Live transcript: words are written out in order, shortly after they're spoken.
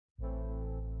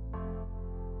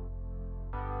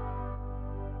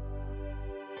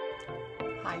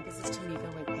Hi, this is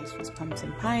Tamika with Pastries, Plums,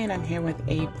 and Pie, and I'm here with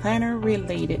a planner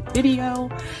related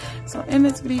video. So in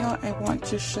this video, I want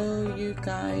to show you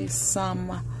guys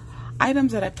some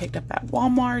items that I picked up at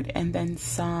Walmart and then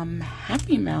some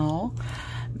Happy Mail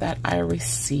that I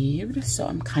received. So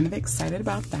I'm kind of excited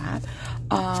about that.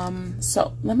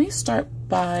 So let me start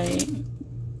by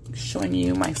showing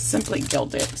you my Simply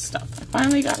Gilded stuff. I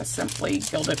finally got a Simply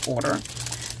Gilded order.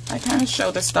 I kind of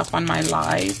show this stuff on my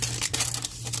live,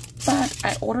 but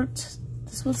I ordered,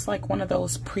 this was like one of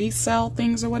those pre-sale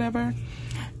things or whatever,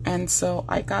 and so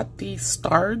I got the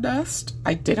Stardust.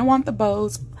 I didn't want the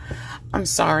bows. I'm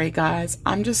sorry guys,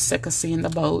 I'm just sick of seeing the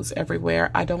bows everywhere.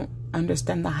 I don't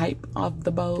understand the hype of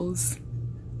the bows.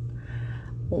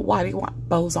 Why do you want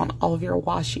bows on all of your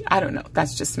washi? I don't know.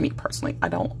 That's just me personally. I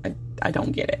don't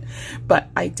get it. But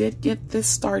I did get this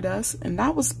Stardust, and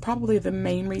that was probably the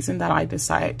main reason that I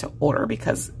decided to order,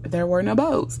 because there were no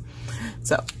bows.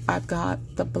 So I've got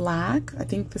the black. I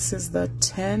think this is the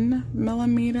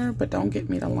 10mm, but don't get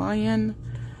me to lying.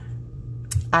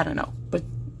 I don't know. But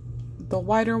the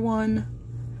wider one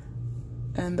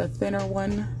and the thinner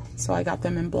one. So I got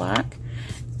them in black.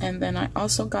 And then I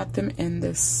also got them in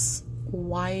this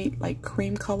white, like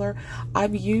cream color.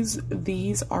 I've used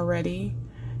these already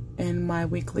in my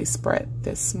weekly spread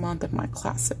this month of my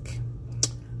classic.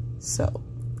 So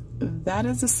that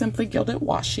is a Simply Gilded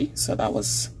washi. So that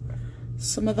was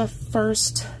some of the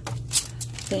first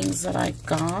things that I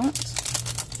got.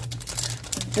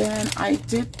 Then I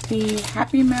did the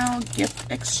Happy Mail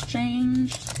gift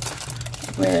exchange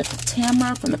with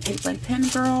Tamara from the Paper and Pen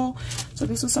Girl. So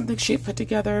this was something she put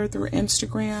together through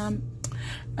Instagram.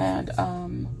 And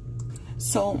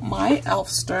so my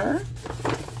Elfster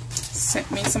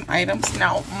sent me some items.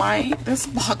 Now this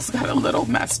box got a little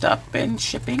messed up in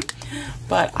shipping,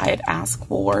 but I had asked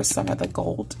for some of the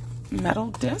gold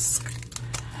metal disc,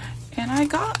 and I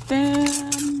got them,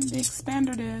 the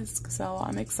expander disc. So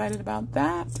I'm excited about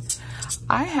that.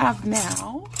 I have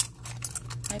now,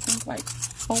 I think, like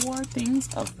 4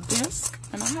 things of disc,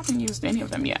 and I haven't used any of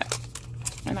them yet.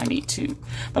 And I need to,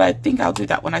 but I think I'll do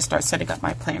that when I start setting up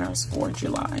my planners for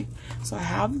July. So I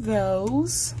have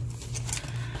those.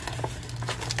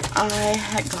 I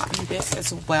had gotten this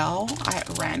as well. I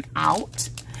ran out,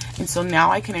 and so now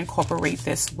I can incorporate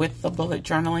this with the bullet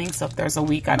journaling. So if there's a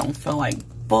week I don't feel like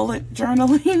bullet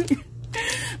journaling,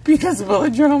 because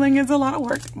bullet journaling is a lot of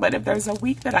work, but if there's a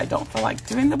week that I don't feel like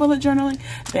doing the bullet journaling,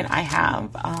 then I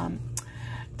have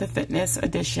the Fitness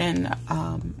Edition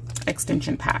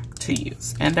extension pack to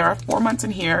use. And there are 4 months in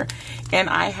here, and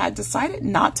I had decided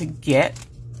not to get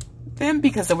them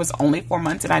because it was only 4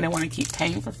 months and I didn't want to keep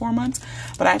paying for 4 months,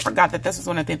 but I forgot that this was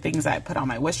one of the things I put on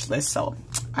my wish list. So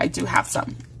I do have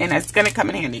some, and it's going to come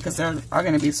in handy because there are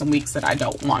going to be some weeks that I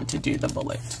don't want to do the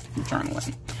bullet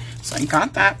journaling. So I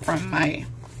got that from my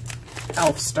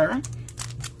Elfster.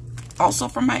 Also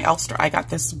from my Elfster, I got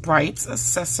this Brights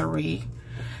accessory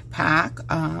pack,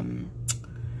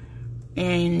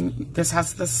 and this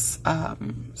has this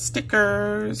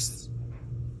stickers,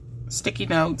 sticky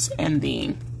notes, and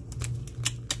the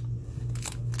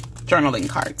journaling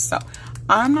cards. So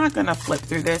I'm not gonna flip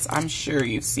through this. I'm sure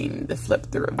you've seen the flip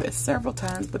through of this several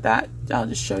times, but that I'll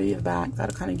just show you the back.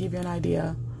 That'll kind of give you an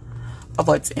idea of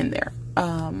what's in there.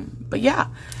 But yeah,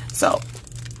 so,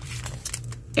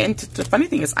 and the funny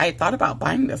thing is, I thought about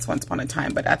buying this once upon a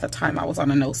time, but at the time I was on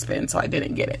a no spin, so I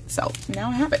didn't get it. So now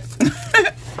I have it.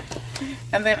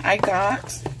 And then I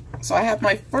have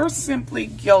my first Simply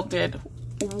Gilded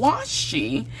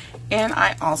washi, and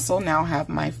I also now have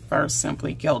my first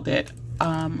Simply Gilded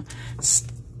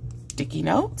sticky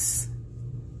notes.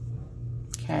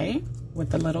 Okay, with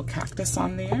the little cactus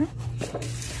on there.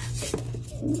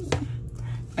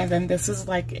 And then this is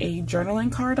like a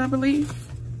journaling card, I believe.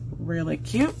 Really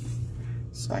cute.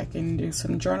 So I can do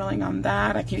some journaling on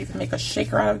that. I can even make a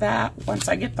shaker out of that once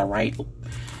I get the right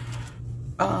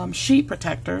sheet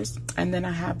protectors. And then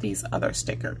I have these other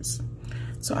stickers.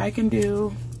 So I can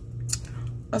do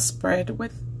a spread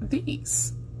with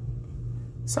these.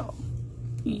 So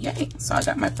yay. So I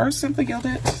got my first Simply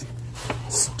Gilded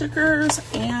stickers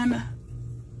and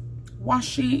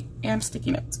washi and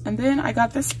sticky notes. And then I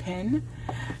got this pen.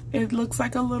 It looks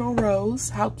like a little rose.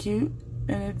 How cute.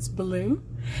 And it's blue.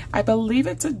 I believe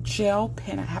it's a gel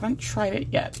pen. I haven't tried it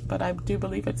yet, but I do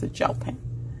believe it's a gel pen.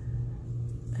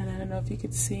 And I don't know if you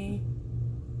could see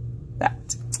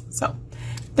that. So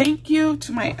thank you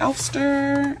to my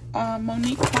Elfster,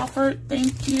 Monique Crawford.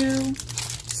 Thank you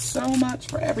so much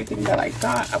for everything that I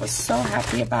got. I was so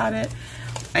happy about it,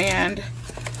 and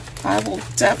I will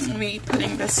definitely be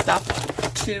putting this stuff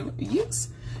to use.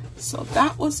 So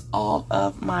that was all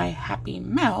of my Happy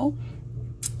Mail.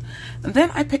 And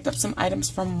then I picked up some items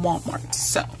from Walmart.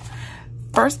 So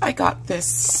first I got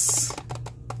this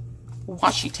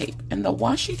washi tape, and the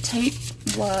washi tape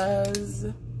was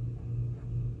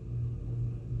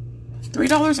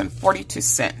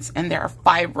 $3.42, and there are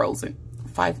 5 rolls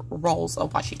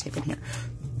of washi tape in here.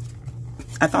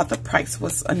 I thought the price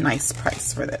was a nice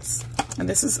price for this. And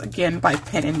this is again by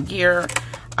Pen and Gear.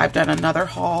 I've done another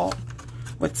haul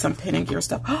with some Pen and Gear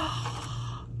stuff.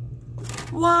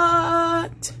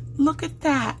 What? Look at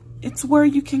that. It's where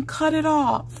you can cut it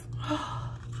off.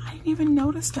 I didn't even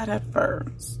notice that at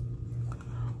first.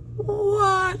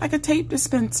 What? Like a tape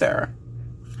dispenser.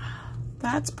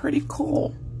 That's pretty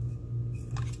cool.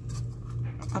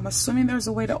 I'm assuming there's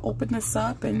a way to open this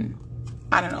up, and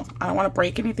I don't know. I don't want to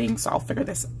break anything, so I'll figure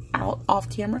this out off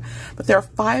camera. But there are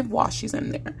 5 washies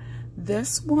in there.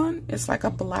 This one is like a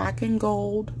black and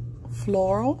gold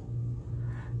floral.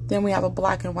 Then we have a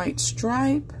black and white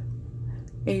stripe,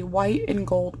 a white and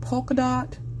gold polka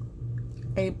dot,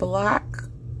 a black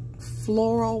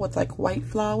floral with like white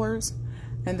flowers,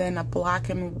 and then a black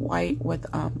and white with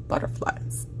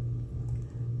butterflies.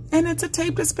 And it's a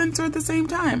tape dispenser at the same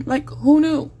time. Like, who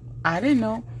knew? I didn't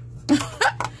know.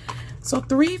 So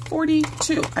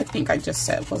 $3.42, I think I just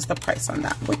said, was the price on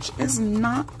that, which is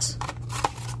not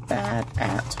bad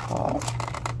at all.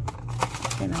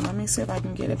 Okay, now let me see if I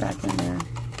can get it back in there.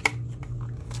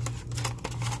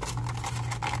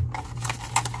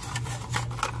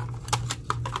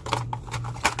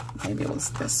 Maybe it was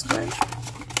this way.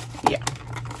 Yeah.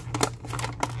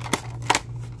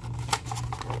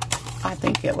 I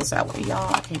think it was that way,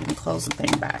 y'all. I can't even close the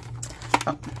thing back.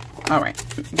 Oh, all right.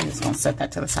 I'm just gonna set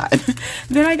that to the side.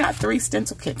 Then I got 3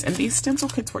 stencil kits, and these stencil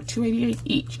kits were $2.88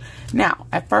 each. Now,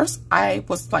 at first, I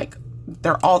was like,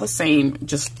 they're all the same,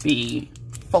 just the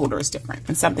folder is different.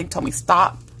 And something told me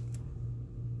stop,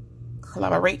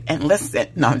 collaborate, and listen.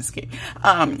 No, I'm just kidding.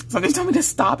 Something told me to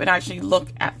stop and actually look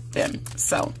at them.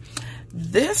 So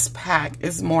this pack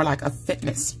is more like a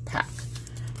fitness pack.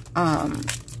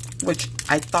 Which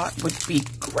I thought would be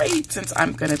great since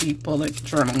I'm going to be bullet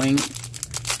journaling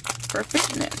for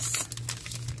fitness.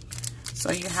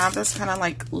 So you have this kind of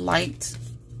like light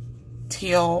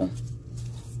teal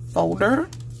folder,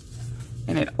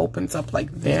 and it opens up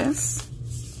like this.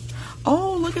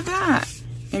 Oh, look at that.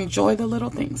 Enjoy the little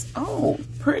things. Oh,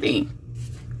 pretty.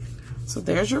 So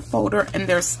there's your folder, and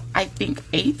there's, I think,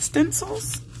 8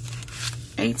 stencils.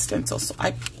 8 stencils. So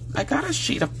I got a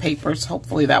sheet of papers.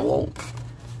 Hopefully that will...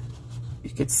 you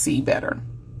could see better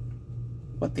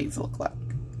what these look like.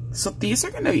 So these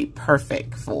are going to be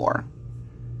perfect for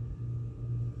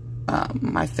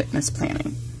my fitness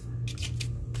planning.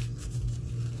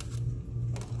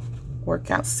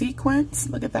 Workout sequence.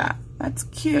 Look at that. That's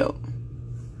cute.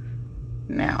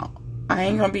 Now, I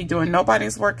ain't going to be doing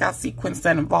nobody's workout sequence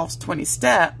that involves 20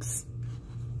 steps.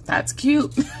 That's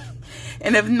cute.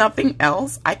 And if nothing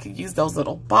else, I could use those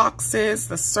little boxes,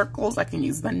 the circles. I can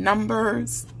use the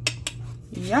numbers.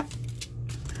 Yep.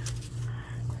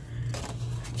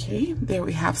 Okay, there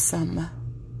we have some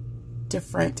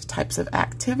different types of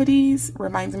activities.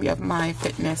 Reminds me of my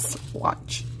fitness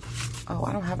watch. Oh,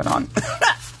 I don't have it on.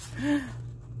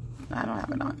 I don't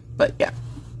have it on. But yeah,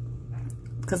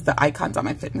 because the icons on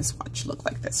my fitness watch look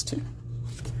like this too.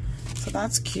 So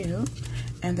that's cute.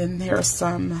 And then there's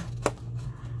some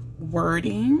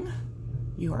wording.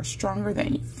 You are stronger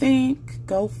than you think.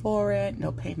 Go for it.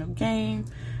 No pain, no gain.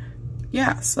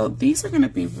 Yeah, so these are going to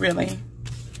be really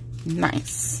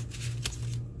nice.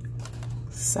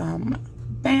 Some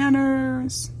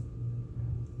banners,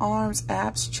 arms,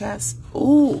 abs, chest.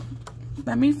 Ooh,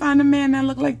 let me find a man that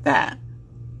look like that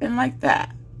and like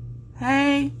that.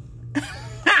 Hey.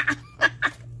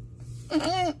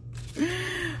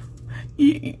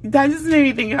 I just made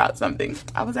me think about something.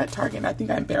 I was at Target, and I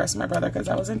think I embarrassed my brother because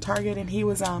I was in Target and he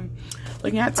was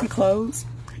looking at some clothes,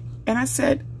 and I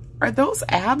said, "Are those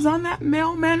abs on that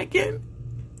male mannequin?"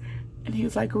 And he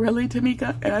was like, "Really,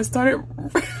 Tamika?" And I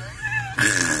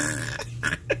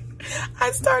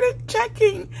started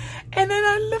checking, and then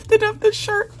I lifted up the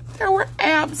shirt. There were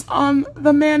abs on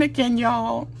the mannequin,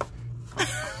 y'all.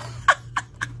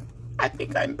 I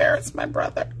think I embarrassed my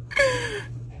brother,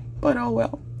 but oh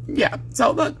well. Yeah,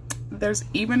 so look, there's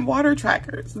even water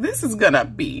trackers. This is gonna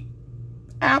be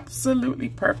absolutely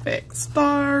perfect.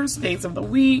 Stars, days of the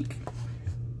week.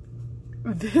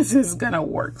 This is gonna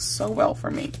work so well for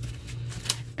me.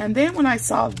 And then when I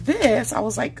saw this, I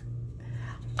was like,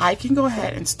 I can go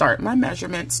ahead and start my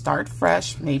measurements, start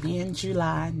fresh, maybe in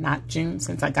July, not June,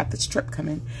 since I got this trip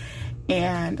coming,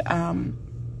 and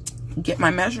get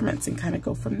my measurements and kind of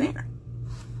go from there.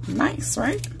 Nice,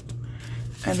 right?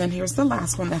 And then here's the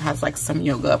last one that has like some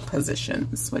yoga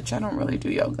positions, which I don't really do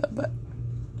yoga, but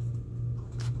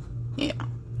yeah.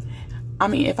 I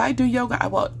mean, if I do yoga, I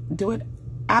will do it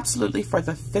absolutely for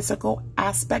the physical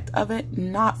aspect of it,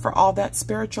 not for all that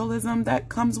spiritualism that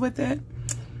comes with it.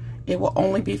 It will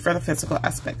only be for the physical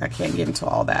aspect. I can't get into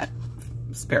all that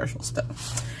spiritual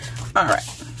stuff. All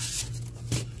right.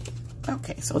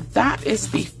 Okay, so that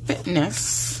is the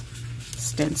fitness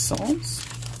stencils.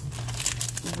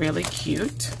 Really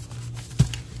cute.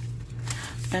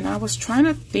 And I was trying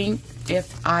to think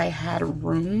if I had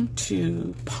room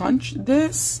to punch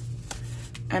this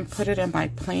and put it in my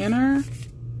planner,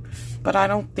 but I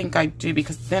don't think I do,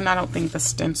 because then I don't think the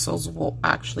stencils will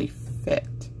actually fit.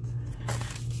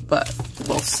 But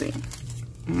we'll see.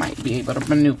 Might be able to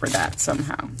maneuver that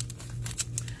somehow.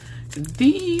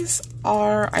 These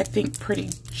are, I think, pretty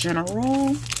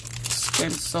general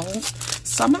stencils.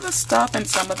 Some of the stuff and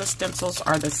some of the stencils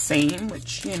are the same,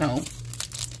 which, you know,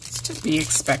 is to be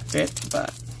expected.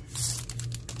 But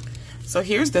so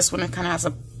here's this one. It kind of has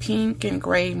a pink and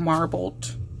gray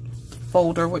marbled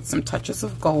folder with some touches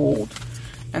of gold.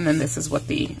 And then this is what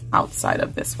the outside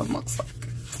of this one looks like.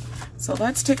 So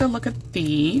let's take a look at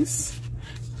these.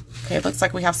 Okay, it looks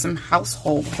like we have some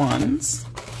household ones.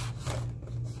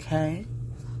 Okay.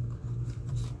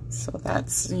 So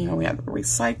that's, you know, we have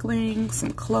recycling,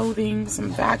 some clothing,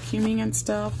 some vacuuming and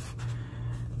stuff.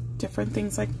 Different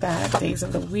things like that. Days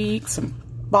of the week, some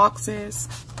boxes.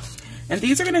 And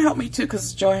these are going to help me too,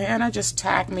 because Johanna just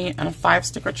tagged me in a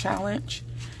 5-sticker challenge.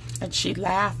 And she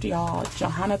laughed, y'all.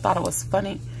 Johanna thought it was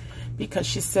funny because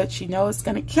she said she knows it's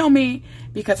going to kill me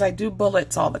because I do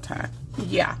bullets all the time.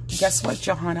 Yeah, guess what,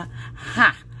 Johanna?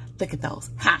 Ha! Look at those.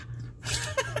 Ha!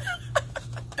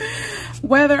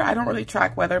 Weather, I don't really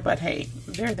track weather, but hey,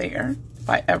 they're there if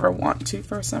I ever want to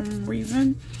for some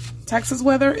reason. Texas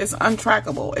weather is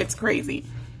untrackable. It's crazy.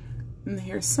 And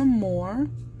here's some more.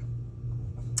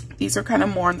 These are kind of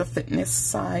more on the fitness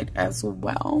side as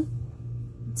well.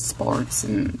 Sports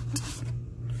and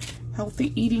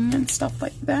healthy eating and stuff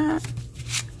like that.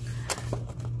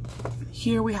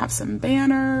 Here we have some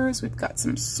banners. We've got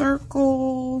some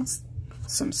circles,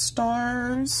 some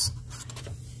stars.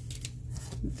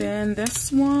 Then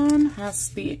this one has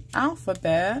the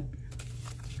alphabet.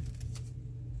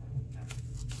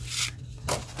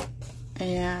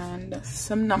 And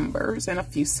some numbers and a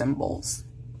few symbols.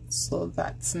 So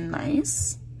that's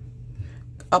nice.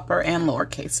 Upper and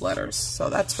lowercase letters.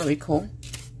 So that's really cool.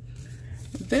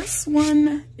 This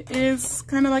one is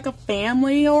kind of like a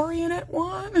family-oriented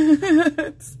one.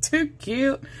 It's too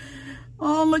cute.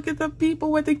 Oh, look at the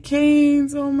people with the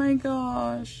canes. Oh my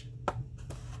gosh.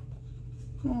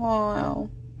 Wow.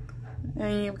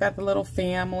 And you've got the little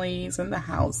families and the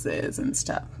houses and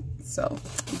stuff. So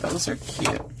those are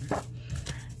cute.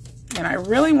 And I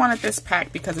really wanted this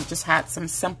pack because it just had some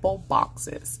simple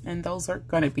boxes. And those are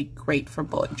going to be great for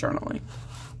bullet journaling.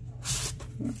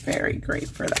 Very great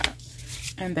for that.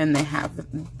 And then they have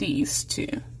these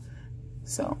too.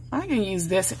 So I can use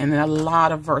this in a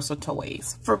lot of versatile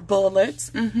ways. For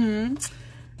bullets.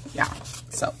 Yeah.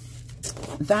 So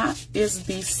that is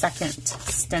the second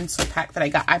stencil pack that I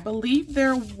got. I believe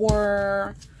there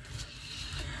were,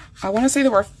 I want to say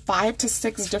there were 5 to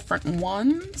 6 different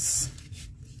ones.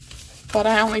 But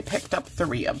I only picked up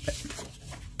 3 of them.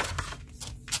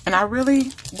 And I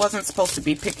really wasn't supposed to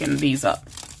be picking these up.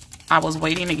 I was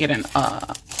waiting to get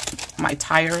my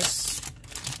tires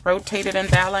rotated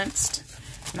and balanced.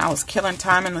 And I was killing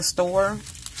time in the store.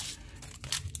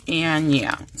 And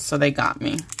yeah, so they got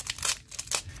me.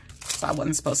 So I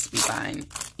wasn't supposed to be buying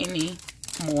any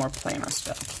more planner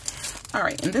stuff. All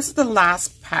right, and this is the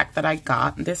last pack that I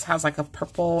got. This has like a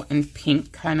purple and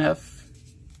pink kind of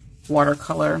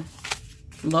watercolor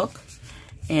look,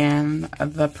 and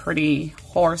the pretty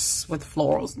horse with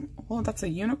florals. Oh, that's a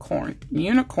unicorn.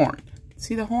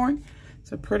 See the horn?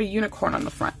 It's a pretty unicorn on the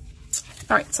front.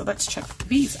 All right, so let's check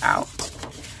these out.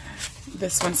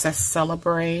 This one says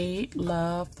celebrate,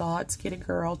 love, thoughts, get a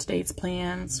girl, today's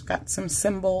plans. Got some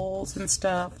symbols and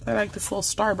stuff. I like this little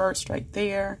starburst right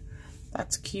there.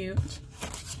 That's cute.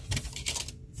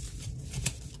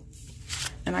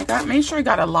 And I made sure I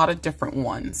got a lot of different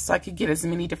ones so I could get as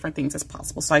many different things as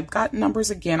possible. So I've got numbers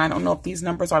again. I don't know if these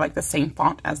numbers are like the same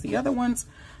font as the other ones,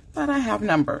 but I have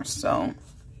numbers. So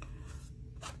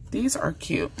these are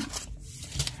cute.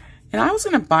 And I was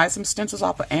going to buy some stencils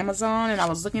off of Amazon, and I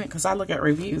was looking at, because I look at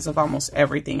reviews of almost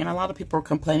everything, and a lot of people were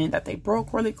complaining that they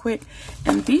broke really quick.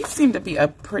 And these seem to be a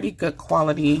pretty good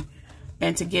quality,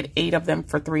 and to get 8 of them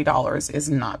for $3 is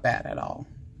not bad at all.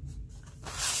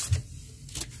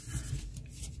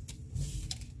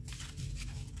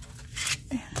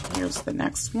 here's the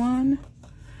next one.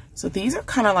 So these are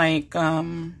kind of like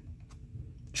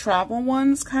travel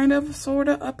ones, kind of, sort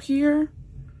of up here.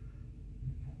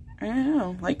 I don't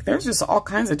know, like there's just all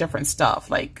kinds of different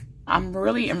stuff. Like I'm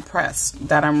really impressed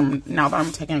that now that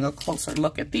I'm taking a closer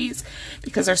look at these,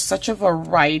 because there's such a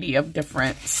variety of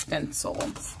different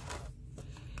stencils.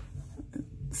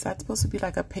 Is that supposed to be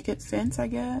like a picket fence, I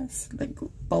guess? Like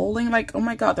bowling, like, oh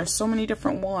my God, there's so many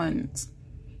different ones.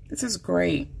 This is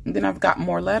great. And then I've got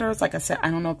more letters. Like I said, I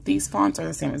don't know if these fonts are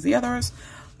the same as the others.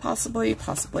 Possibly,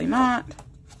 possibly not.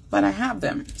 But I have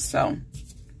them, so.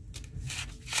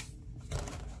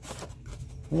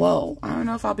 Whoa, I don't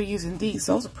know if I'll be using these.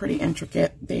 Those are pretty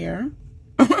intricate there.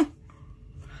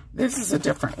 This is a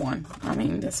different one. I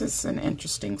mean, this is an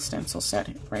interesting stencil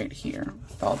set right here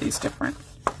with all these different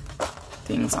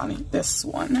things on it. This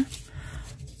one.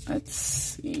 Let's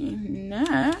see.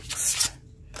 Next.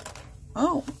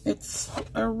 Oh, it's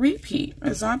a repeat.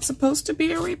 Is that supposed to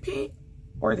be a repeat?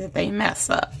 Or did they mess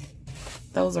up?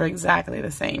 Those are exactly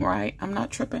the same, right? I'm not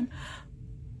tripping.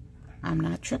 I'm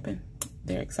not tripping.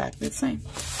 They're exactly the same.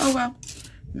 Oh, well.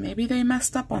 Maybe they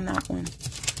messed up on that one.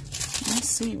 Let's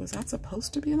see. Was that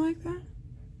supposed to be like that? 1,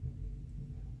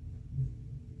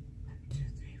 2,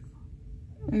 3,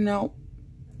 4. No.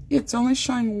 It's only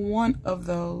showing one of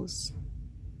those.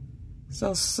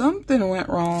 So something went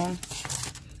wrong.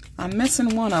 I'm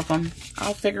missing one of them.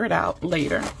 I'll figure it out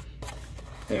later.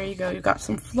 There you go. You got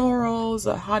some florals,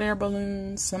 a hot air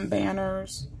balloon, some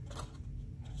banners.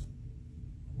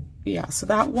 Yeah, so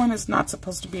that one is not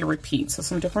supposed to be a repeat. So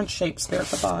some different shapes there at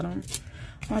the bottom.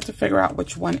 I'll have to figure out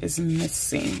which one is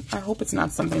missing. I hope it's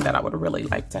not something that I would really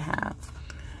like to have.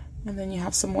 And then you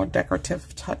have some more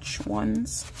decorative touch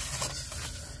ones.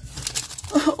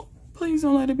 Oh, please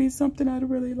don't let it be something I'd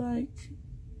really like.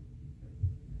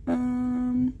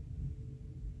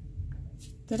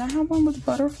 Did I have one with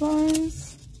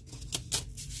butterflies?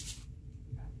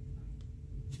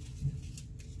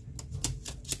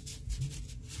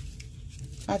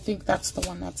 I think that's the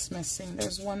one that's missing.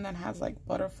 There's one that has like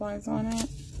butterflies on it.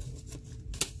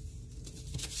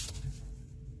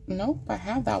 Nope, I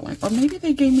have that one. Or maybe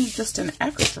they gave me just an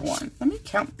extra one. Let me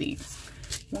count these.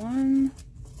 1,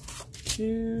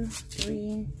 2,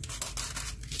 3,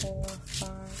 4,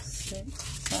 5, 6,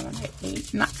 7,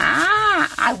 8, 9.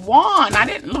 I won. I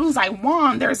didn't lose. I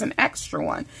won. There's an extra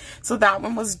one. So that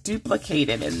one was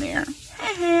duplicated in there.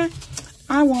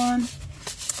 I won.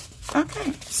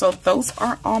 Okay, so those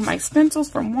are all my stencils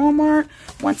from Walmart.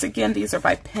 Once again, these are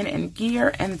by Pen and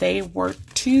Gear, and they were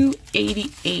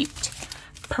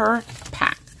 $2.88 per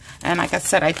pack. And like I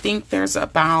said, I think there's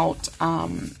about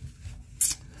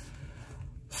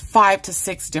 5 to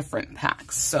 6 different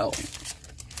packs. So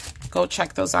go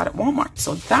check those out at Walmart.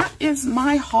 So that is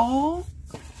my haul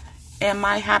and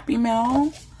my Happy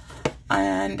Mail.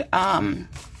 And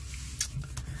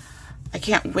I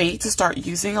can't wait to start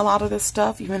using a lot of this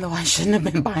stuff, even though I shouldn't have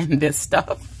been buying this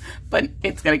stuff. But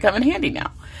it's going to come in handy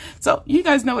now. So you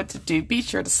guys know what to do. Be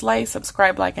sure to slay,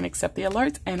 subscribe, like, and accept the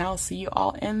alerts. And I'll see you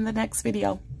all in the next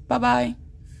video. Bye-bye.